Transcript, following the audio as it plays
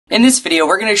In this video,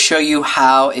 we're going to show you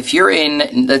how, if you're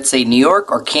in, let's say, New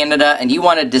York or Canada, and you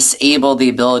want to disable the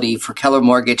ability for Keller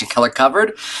Mortgage and Keller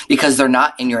Covered because they're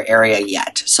not in your area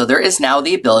yet. So there is now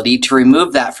the ability to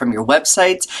remove that from your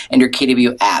websites and your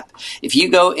KW app. If you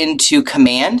go into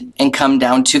Command and come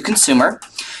down to Consumer,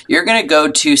 you're going to go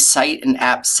to Site and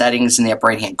App Settings in the upper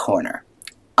right-hand corner.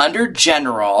 Under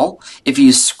General, if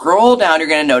you scroll down, you're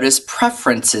going to notice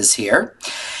Preferences here.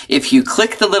 If you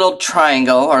click the little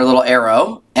triangle or little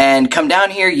arrow and come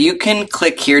down here, you can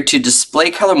click here to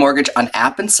display Keller Mortgage on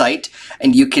app and site,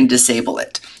 and you can disable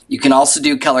it. You can also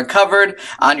do Keller Covered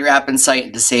on your app and site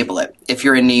and disable it. If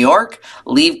you're in New York,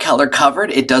 leave Keller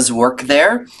Covered. It does work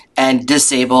there, and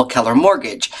disable Keller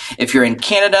Mortgage. If you're in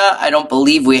Canada, I don't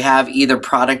believe we have either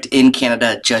product in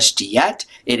Canada just yet.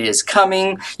 It is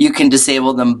coming. You can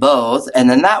disable them both, and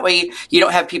then that way you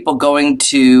don't have people going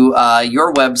to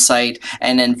your website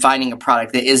and then finding a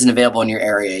product that isn't available in your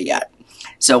area yet.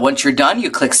 So once you're done, you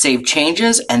click Save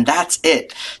Changes, and that's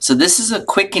it. So this is a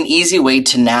quick and easy way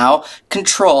to now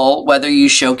control whether you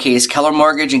showcase Keller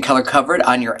Mortgage and Keller Covered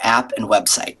on your app and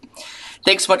website.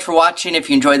 Thanks so much for watching. If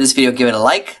you enjoyed this video, give it a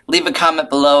like, leave a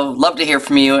comment below. Love to hear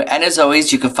from you. And as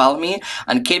always, you can follow me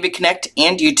on KW Connect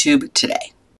and YouTube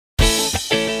today.